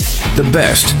The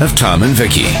best of Tom and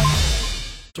Vicki.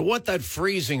 So what that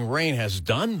freezing rain has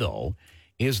done, though,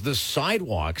 is the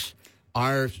sidewalks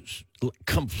are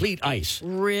complete ice.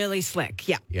 Really slick.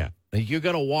 Yeah. Yeah. You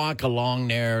got to walk along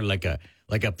there like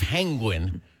a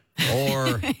penguin,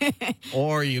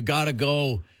 or you got to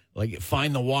go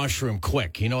find the washroom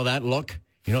quick. You know that look?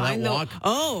 You know that walk?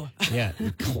 Oh. Yeah,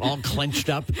 all clenched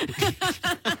up.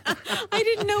 I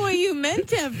didn't know what you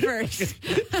meant at first.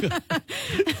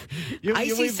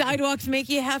 Icy sidewalks make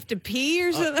you have to pee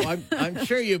or something? I'm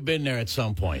sure you've been there at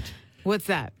some point. What's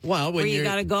that? Well, where you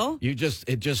got to go? It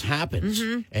just happens,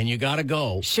 and you got to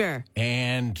go. Sure.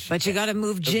 But you got to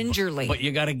move gingerly. But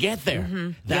you got to get there.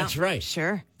 Mm-hmm. That's right.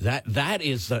 Sure. That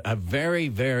is a very,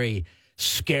 very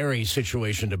scary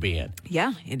situation to be in.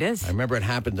 Yeah, it is. I remember it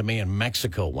happened to me in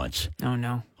Mexico once. Oh,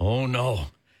 no. Oh, no.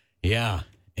 Yeah.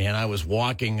 And I was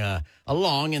walking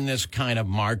along in this kind of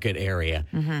market area,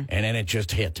 and then it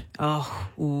just hit. Oh,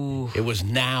 ooh. It was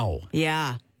now.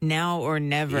 Yeah. Now or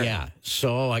never. Yeah.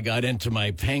 So I got into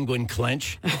my penguin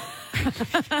clench.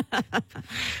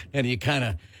 And you kind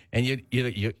of,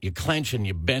 you clench and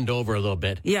you bend over a little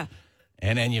bit. Yeah.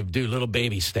 And then you do little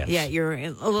baby steps. Yeah, you're a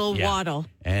little waddle.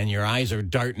 And your eyes are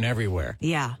darting everywhere.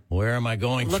 Yeah. Where am I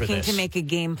going for this? Looking to make a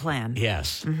game plan.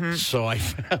 Yes. Mm-hmm. So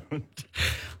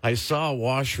I saw a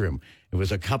washroom. It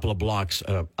was a couple of blocks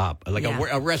up, like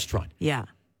a restaurant. Yeah.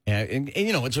 And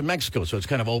it's in Mexico, so it's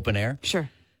kind of open air. Sure.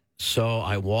 So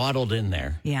I waddled in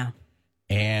there. Yeah.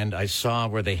 And I saw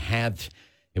where they had,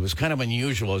 it was kind of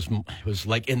unusual. It was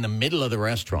like in the middle of the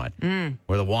restaurant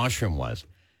where the washroom was.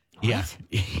 What?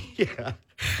 Yeah. Yeah.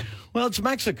 Well, it's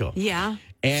Mexico. Yeah.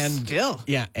 And still.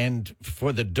 Yeah. And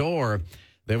for the door,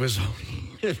 they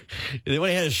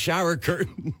only had a shower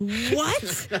curtain.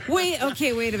 What? Wait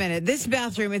a minute. This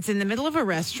bathroom, it's in the middle of a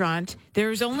restaurant.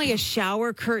 There's only a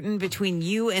shower curtain between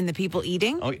you and the people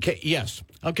eating? Okay, yes.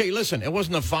 Okay, listen, it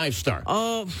wasn't a 5-star.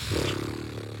 Oh.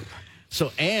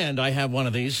 So, and I have one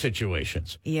of these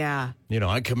situations. Yeah.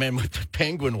 I come in with the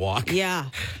penguin walk. Yeah.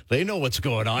 They know what's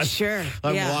going on. Sure.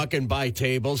 I'm walking by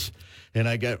tables, and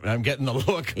I'm getting the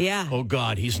look. Yeah. Oh,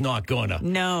 God, he's not going to.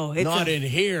 No. It's not in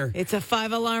here. It's a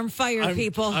 5-alarm fire,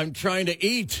 people. I'm trying to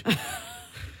eat.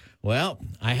 Well,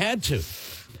 I had to.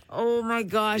 Oh, my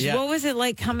gosh. Yeah. What was it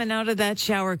like coming out of that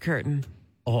shower curtain?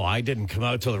 Oh, I didn't come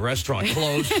out till the restaurant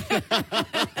closed.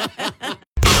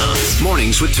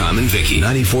 Mornings with Tom and Vicki.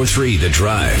 94.3 The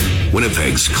Drive.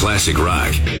 Winnipeg's classic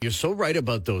rock. You're so right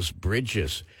about those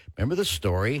bridges. Remember the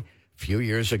story a few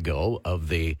years ago of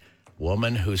the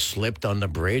woman who slipped on the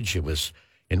bridge? It was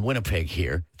in Winnipeg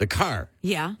here. The car.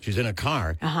 Yeah. She's in a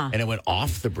car. And it went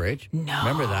off the bridge. No.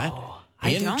 Remember that?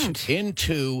 I don't.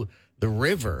 Into the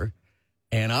river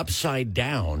and upside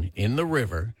down in the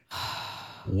river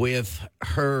with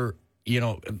her,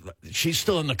 she's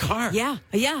still in the car. Yeah.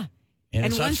 Yeah.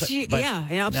 And once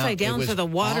and upside down, so the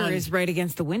water is right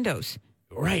against the windows.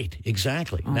 Right,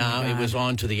 exactly. Oh now it was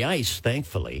onto the ice,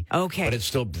 thankfully. Okay. But it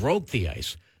still broke the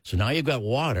ice. So now you've got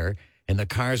water, and the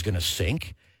car's going to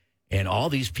sink. And all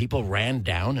these people ran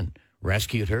down and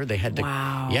rescued her. They had to,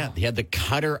 they had to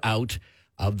cut her out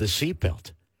of the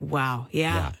seatbelt. Wow,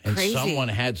 yeah. And crazy. someone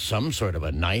had some sort of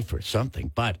a knife or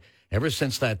something. But ever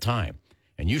since that time,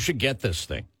 and you should get this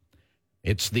thing,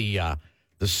 it's the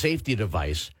safety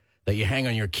device that you hang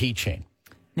on your keychain.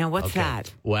 Now, what's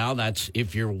that? Well, that's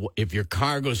if your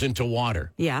car goes into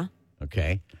water. Yeah.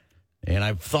 Okay. And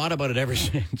I've thought about it ever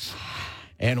since.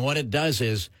 And what it does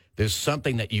is there's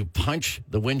something that you punch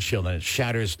the windshield and it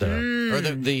shatters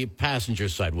the passenger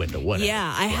side window. Whatever.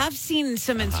 Yeah, I have seen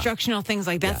some instructional things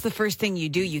like that's the first thing you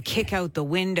do. You kick out the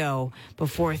window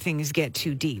before things get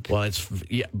too deep. Well,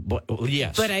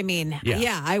 yes. But I mean,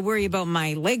 I worry about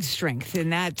my leg strength in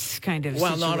that kind of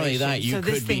situation. Not only that,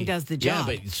 this thing does the job.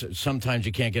 Yeah, but sometimes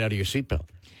you can't get out of your seatbelt.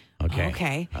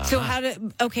 Okay. So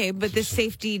but this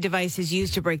safety device is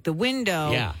used to break the window.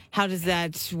 Yeah. How does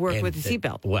that work with the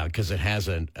seatbelt? Well, because it has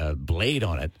a blade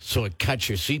on it, so it cuts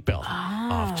your seatbelt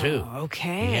off too.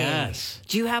 Okay. Yes.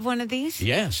 Do you have one of these?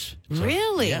 Yes.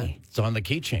 Really? Yeah. It's on the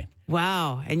keychain.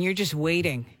 Wow. And you're just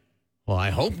waiting. Well, I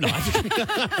hope not.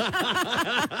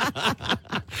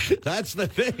 That's the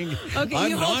thing. Okay,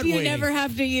 you hope you never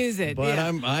have to use it. But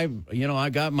I'm on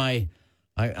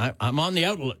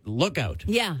the lookout.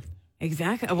 Yeah.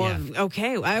 Exactly. Well,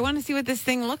 okay. I want to see what this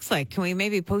thing looks like. Can we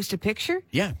maybe post a picture?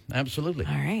 Yeah, absolutely.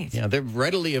 All right. Yeah, they're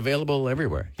readily available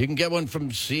everywhere. You can get one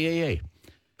from CAA.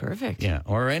 Perfect. Yeah,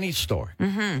 or any store.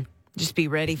 Mm-hmm. Just be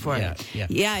ready for it. Yeah.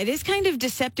 Yeah, it is kind of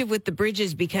deceptive with the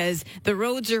bridges because the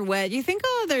roads are wet. You think,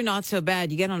 they're not so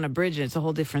bad. You get on a bridge and it's a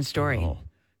whole different story. Oh,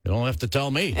 you don't have to tell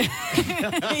me.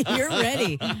 You're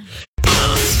ready.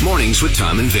 Mornings with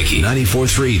Tom and Vicki.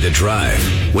 94.3 The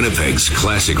Drive. Winnipeg's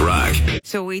classic rock.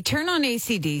 So we turn on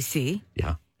AC/DC.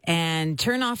 Yeah. And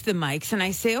turn off the mics. And I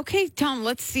say, okay, Tom,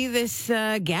 let's see this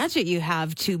gadget you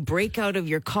have to break out of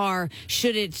your car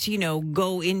should it,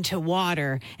 go into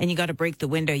water and you got to break the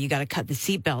window. You got to cut the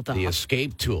seatbelt off. The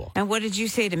escape tool. And what did you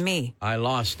say to me? I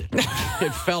lost it.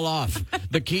 It fell off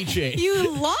the keychain.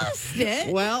 You lost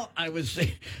it? Well, I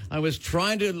was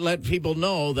trying to let people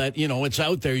know that, it's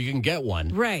out there. You can get one.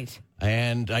 Right.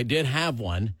 And I did have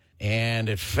one. And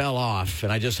it fell off,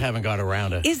 and I just haven't got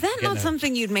around to. Is that not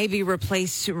something you'd maybe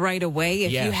replace right away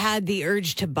if you had the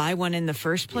urge to buy one in the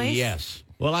first place? Yes.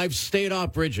 Well, I've stayed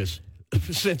off bridges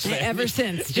since then. Ever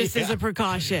since, just as a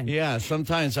precaution. Yeah,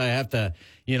 sometimes I have to,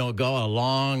 go a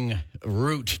long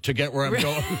route to get where I'm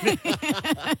going.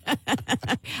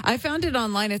 I found it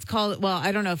online. It's called,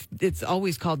 I don't know if it's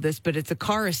always called this, but it's a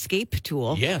car escape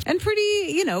tool. Yes. And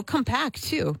pretty, compact,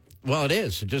 too. Well, it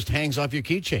is. It just hangs off your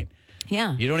keychain.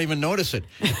 Yeah. You don't even notice it,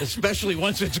 especially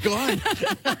once it's gone.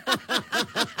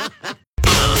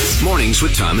 Mornings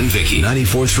with Tom and Vicki.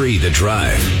 94.3 The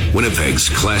Drive. Winnipeg's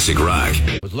classic rock.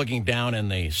 I was looking down in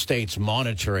the States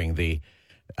monitoring the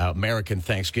American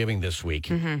Thanksgiving this week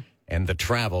and the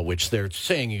travel, which they're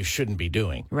saying you shouldn't be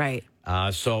doing. Right.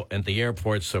 So at the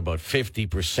airports, about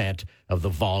 50% of the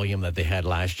volume that they had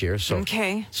last year. So,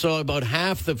 okay. So about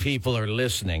half the people are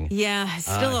listening. Yeah,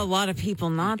 still a lot of people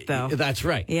not, though. That's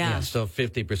right. Yeah. So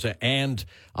 50%. And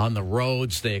on the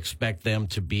roads, they expect them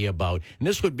to be about, and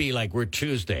this would be like we're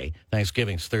Tuesday,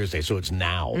 Thanksgiving's Thursday, so it's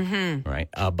now, right?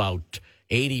 About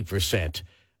 80%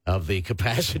 of the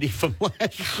capacity from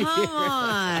last year. Come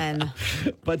on.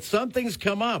 But something's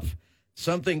come up.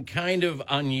 Something kind of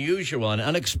unusual, an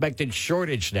unexpected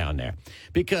shortage down there.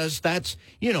 Because that's,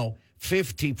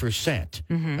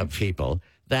 50% of people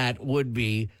that would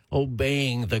be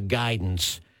obeying the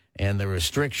guidance and the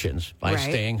restrictions by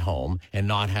staying home and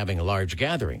not having large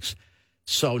gatherings.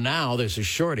 So now there's a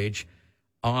shortage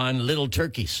on little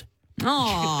turkeys.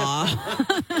 Aww.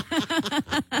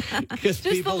 Just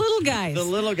the little guys. The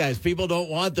little guys. People don't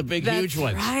want the big, huge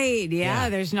ones. Right. Yeah,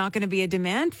 there's not going to be a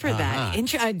demand for that.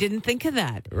 I didn't think of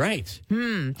that. Right.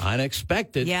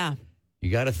 Unexpected. Yeah. You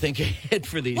got to think ahead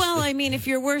for these Well, things. I mean, if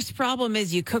your worst problem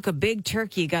is you cook a big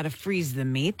turkey, you got to freeze the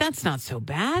meat, that's not so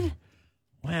bad.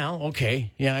 Well,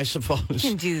 okay. Yeah, I suppose.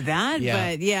 You can do that, Yeah.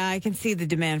 but yeah, I can see the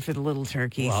demand for the little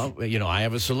turkeys. Well, I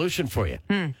have a solution for you.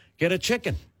 Get a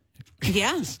chicken.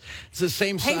 Yes. It's the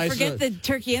same size. Hey, forget the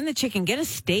turkey and the chicken. Get a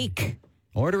steak.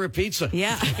 Order a pizza.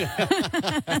 Yeah.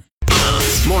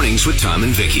 Mornings with Tom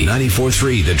and Vicki.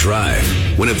 94.3 The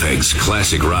Drive. Winnipeg's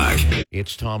classic rock.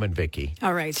 It's Tom and Vicki.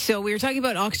 All right. So we were talking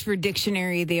about Oxford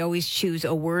Dictionary. They always choose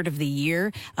a word of the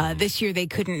year. This year they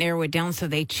couldn't narrow it down, so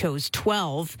they chose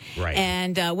 12. Right.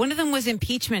 And one of them was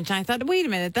impeachment. And I thought, wait a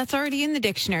minute, that's already in the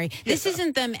dictionary. This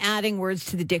isn't them adding words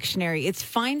to the dictionary. It's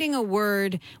finding a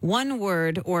word, one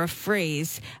word or a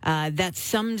phrase that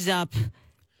sums up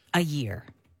a year.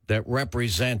 That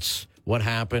represents what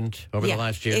happened over the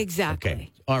last year? Exactly.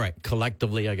 Okay. All right.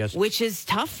 Collectively, I guess. Which is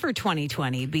tough for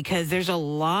 2020 because there's a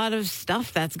lot of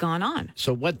stuff that's gone on.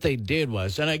 So what they did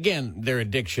was, and again, they're a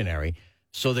dictionary,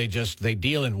 so they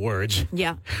deal in words.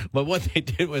 Yeah. But what they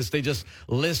did was they just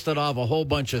listed off a whole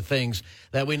bunch of things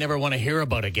that we never want to hear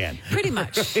about again. Pretty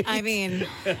much. Right? I mean,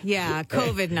 yeah,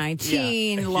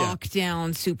 COVID-19,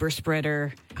 lockdown, super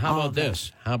spreader. How about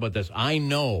this? I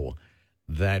know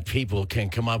that people can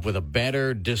come up with a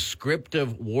better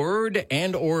descriptive word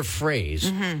and or phrase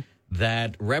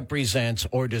that represents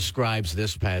or describes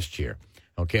this past year.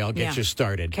 Okay, I'll get you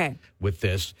started with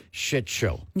this shit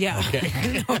show. Yeah,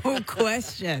 okay. No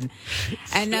question.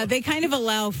 And they kind of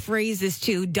allow phrases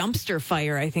too. Dumpster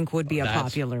fire, I think, would be a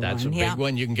popular one. That's a big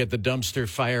one. You can get the dumpster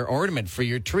fire ornament for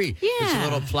your tree. Yeah. It's a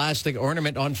little plastic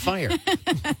ornament on fire.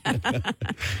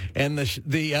 And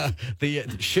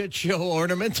the shit show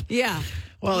ornament. Yeah.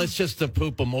 Well, it's just a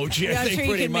poop emoji, I think, sure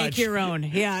pretty you can much. Make your own.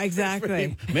 Yeah,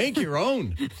 exactly. Make your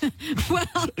own. Well,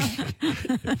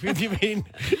 you mean?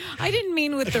 I didn't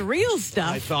mean with the real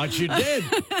stuff. I thought you did.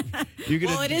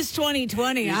 Well, it is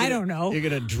 2020. I don't know. You're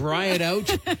going to dry it out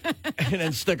and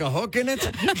then stick a hook in it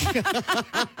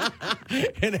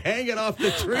and hang it off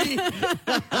the tree.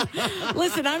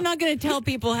 Listen, I'm not going to tell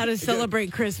people how to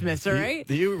celebrate Christmas, all right?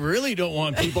 You really don't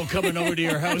want people coming over to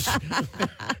your house.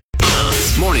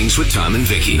 Mornings with Tom and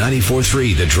Vicki.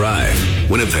 94.3 The Drive.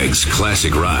 Winnipeg's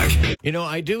classic rock.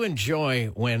 I do enjoy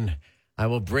when I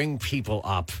will bring people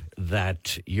up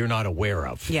that you're not aware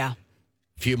of. Yeah.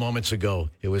 A few moments ago,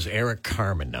 it was Eric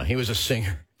Carmen. Now, he was a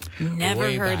singer.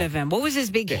 Never heard of him. What was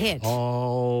his big hit?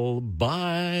 All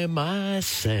by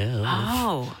myself.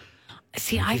 Oh.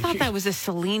 See, I thought that was a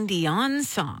Celine Dion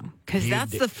song because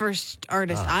that's the first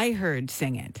artist I heard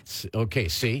sing it. Okay,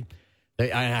 see?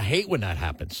 I hate when that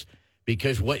happens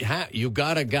because you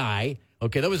got a guy,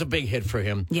 okay, that was a big hit for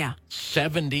him. Yeah.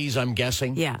 70s, I'm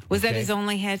guessing. Yeah. Was that his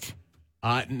only hit?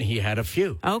 He had a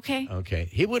few. Okay. Okay.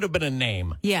 He would have been a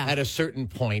name at a certain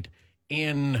point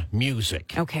in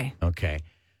music. Okay. Okay.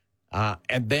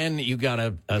 And then you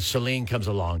got a Celine comes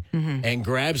along and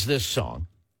grabs this song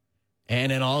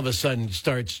and then all of a sudden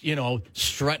starts,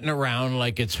 strutting around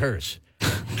like it's hers.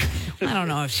 I don't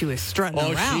know if she was strutting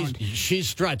around. She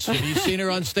struts. Have you seen her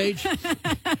on stage?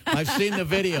 I've seen the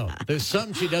video. There's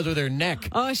something she does with her neck.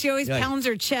 Oh, she always pounds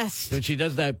her chest. When she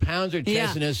does that, pounds her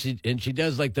chest, and she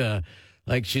does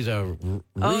like she's a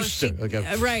rooster.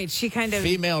 Right. She kind of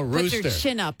female rooster. Puts her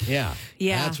chin up. Yeah.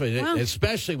 Yeah. That's what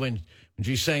especially when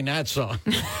she sang that song.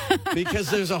 Because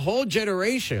there's a whole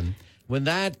generation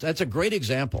that's a great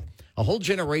example. A whole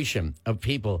generation of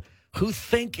people who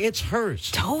think it's hers.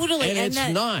 Totally. And it's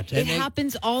not. It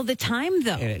happens all the time,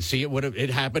 though. And it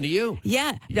happened to you.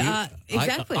 Yeah,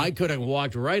 exactly. I could have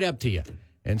walked right up to you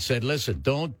and said, listen,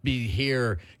 don't be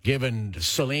here giving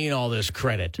Celine all this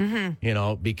credit,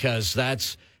 because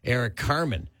that's Eric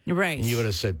Carmen. Right. And you would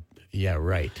have said, yeah,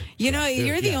 right.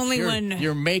 You're the only one.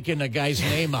 You're making a guy's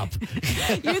name up.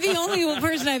 You're the only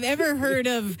person I've ever heard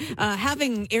of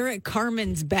having Eric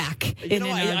Carmen's back in an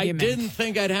argument. I didn't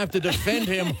think I'd have to defend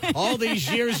him all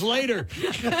these years later.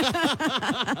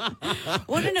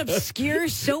 What an obscure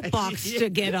soapbox to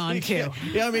get onto.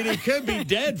 Yeah, I mean, he could be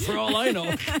dead for all I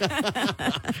know.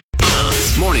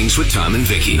 Mornings with Tom and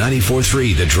Vicki.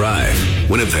 94.3 The Drive.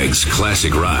 Winnipeg's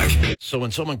classic rock. So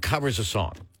when someone covers a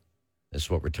song, that's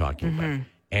what we're talking about.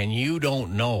 And you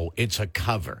don't know it's a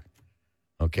cover.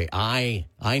 Okay, I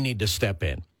need to step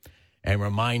in and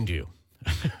remind you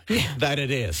that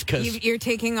it is. 'Cause you're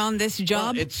taking on this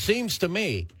job? Well, it seems to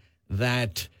me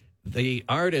that the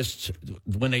artists,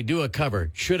 when they do a cover,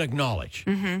 should acknowledge.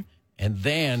 And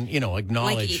then,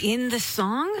 acknowledge. Like in the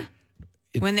song?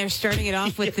 When they're starting it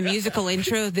off with the musical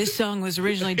intro, this song was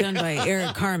originally done by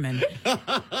Eric Carmen.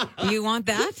 You want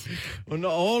that? Well, no,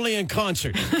 only in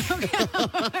concert.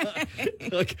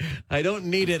 Look, I don't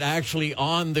need it actually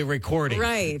on the recording.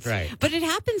 Right. But it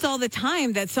happens all the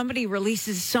time that somebody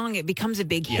releases a song, it becomes a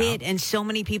big hit, and so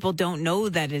many people don't know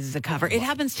that it is a cover. It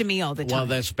happens to me all the time. Well,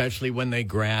 that's especially when they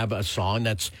grab a song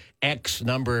that's X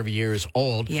number of years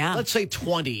old. Yeah. Let's say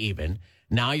 20 even.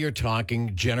 Now you're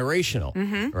talking generational,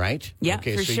 right? Yeah,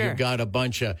 okay, for so sure. You've got a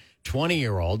bunch of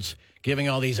 20-year-olds giving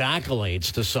all these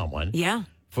accolades to someone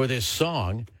for this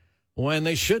song when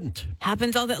they shouldn't.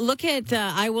 Happens all that. Look at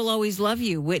I Will Always Love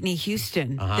You, Whitney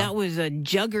Houston. That was a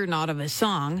juggernaut of a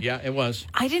song. Yeah, it was.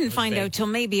 I didn't find out till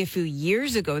maybe a few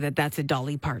years ago that that's a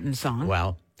Dolly Parton song.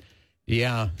 Well,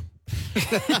 yeah.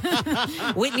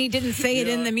 Whitney didn't say it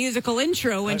in the musical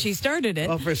intro when she started it.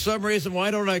 Well, for some reason,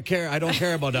 why don't I care? I don't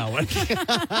care about that one.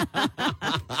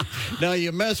 Now,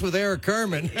 you mess with Eric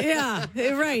Carmen. Yeah,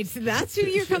 right. That's who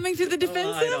you're coming to the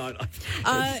defense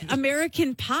of?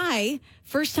 American Pie.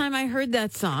 First time I heard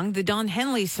that song, the Don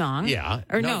Henley song. Yeah.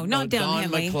 Or not Don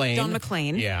Henley. McLean. Don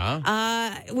McLean.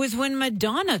 Yeah. Was when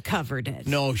Madonna covered it.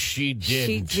 No, she didn't.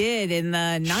 She did in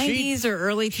the 90s or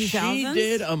early 2000s. She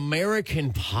did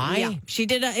American Pie? Yeah. She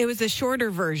did. It was a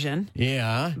shorter version.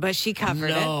 Yeah. But she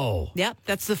covered it. No. Yep.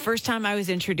 That's the first time I was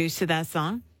introduced to that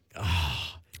song.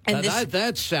 And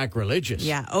that's sacrilegious.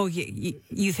 Yeah. Oh,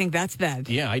 you think that's bad?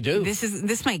 Yeah, I do.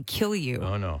 This might kill you.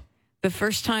 Oh, no. The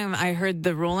first time I heard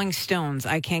the Rolling Stones,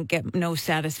 I Can't Get No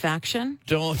Satisfaction.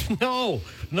 No.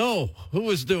 Who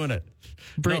was doing it?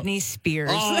 Britney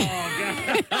Spears.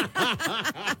 Oh, God.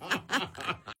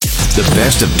 The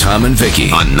best of Tom and Vicki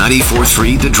on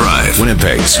 94.3 The Drive.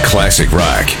 Winnipeg's classic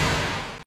rock.